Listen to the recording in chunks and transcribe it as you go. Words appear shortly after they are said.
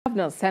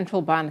The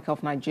Central Bank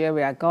of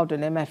Nigeria, Godwin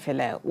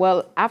Emefiele,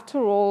 will, after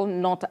all,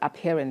 not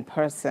appear in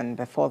person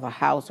before the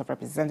House of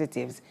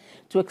Representatives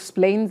to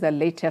explain the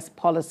latest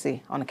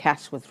policy on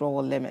cash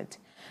withdrawal limit.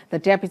 The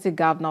Deputy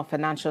Governor of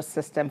Financial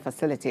System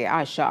Facility,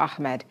 Aisha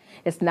Ahmed,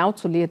 is now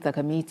to lead the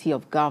Committee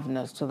of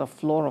Governors to the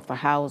floor of the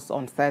House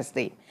on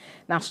Thursday.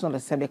 National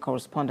Assembly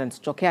correspondent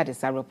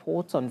Cites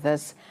reports on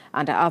this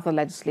and other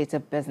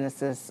legislative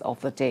businesses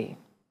of the day.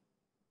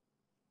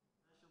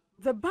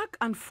 The back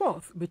and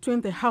forth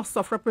between the House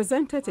of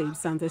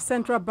Representatives and the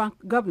Central Bank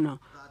Governor,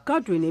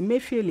 Godwin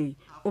Emefiele,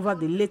 over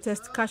the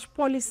latest cash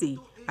policy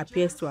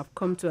appears to have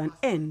come to an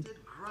end.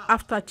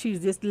 After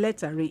Tuesday's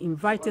letter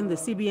re-inviting the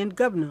CBN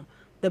Governor,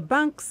 the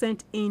bank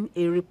sent in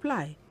a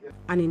reply,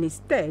 and in its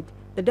stead,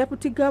 the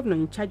Deputy Governor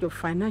in charge of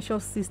financial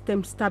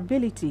system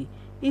stability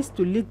is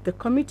to lead the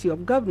Committee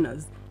of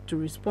Governors to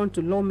respond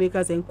to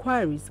lawmakers'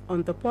 inquiries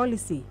on the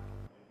policy.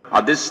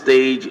 At this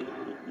stage,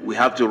 we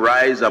have to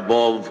rise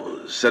above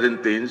certain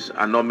things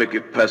and not make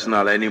it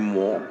personal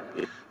anymore.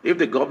 If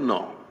the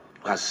governor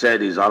has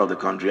said he's out of the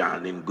country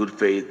and in good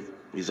faith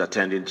is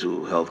attending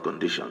to health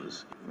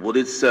conditions, would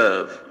it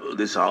serve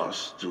this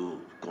House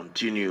to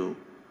continue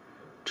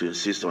to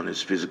insist on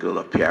his physical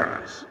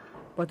appearance?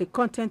 But the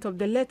content of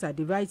the letter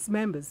divides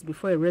members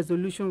before a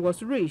resolution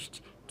was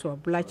reached to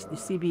oblige the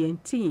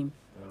CBN team.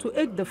 To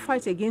aid the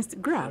fight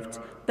against graft,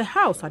 the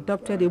House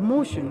adopted a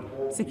motion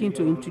seeking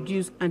to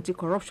introduce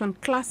anti-corruption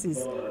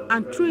classes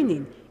and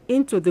training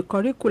into the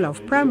curricula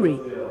of primary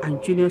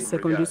and junior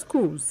secondary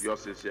schools.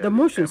 The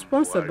motion,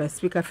 sponsored by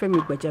Speaker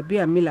Femi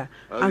Gbajabiamila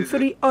and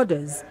 3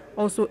 others,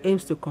 also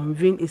aims to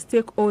convene a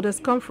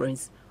stakeholders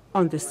conference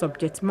on the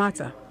subject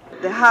matter.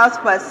 The House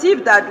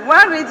perceived that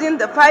one reason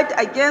the fight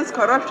against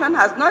corruption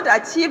has not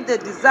achieved the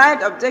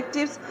desired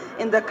objectives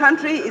in the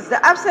country is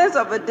the absence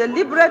of a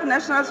deliberate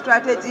national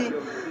strategy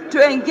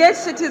to engage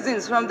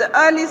citizens from the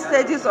early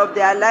stages of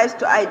their lives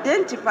to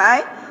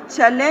identify,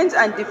 challenge,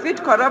 and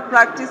defeat corrupt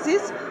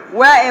practices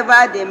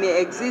wherever they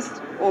may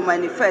exist or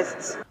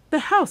manifest. The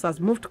House has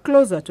moved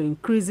closer to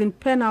increasing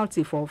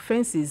penalty for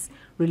offences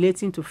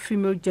relating to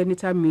female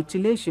genital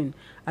mutilation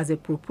as a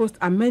proposed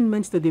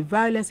amendment to the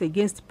Violence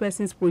Against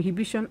Persons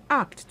Prohibition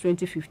Act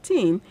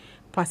 2015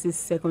 passes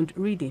second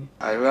reading.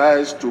 I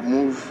rise to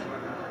move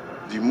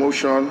the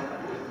motion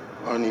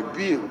on a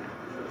bill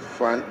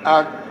for an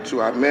act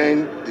to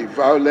amend the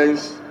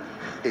Violence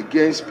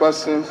Against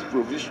Persons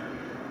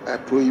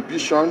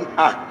Prohibition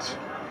Act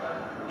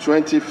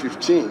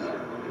 2015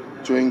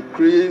 to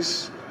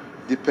increase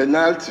the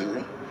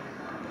penalty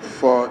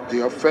for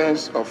the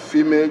offense of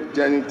female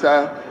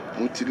genital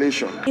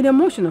mutilation. In a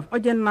motion of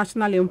urgent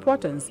national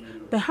importance,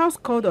 the House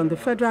called on the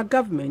federal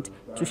government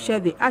to share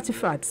the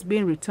artifacts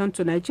being returned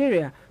to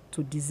Nigeria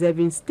to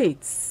deserving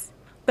states.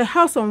 The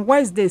House on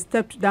Wednesday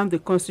stepped down the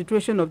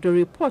consideration of the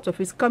report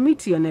of its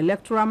Committee on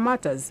Electoral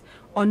Matters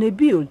on a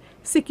bill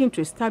seeking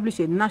to establish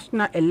a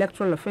National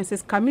Electoral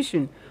Offences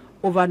Commission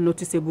over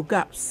noticeable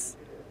gaps.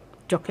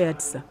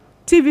 Cites,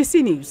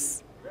 TVC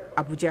News,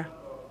 Abuja.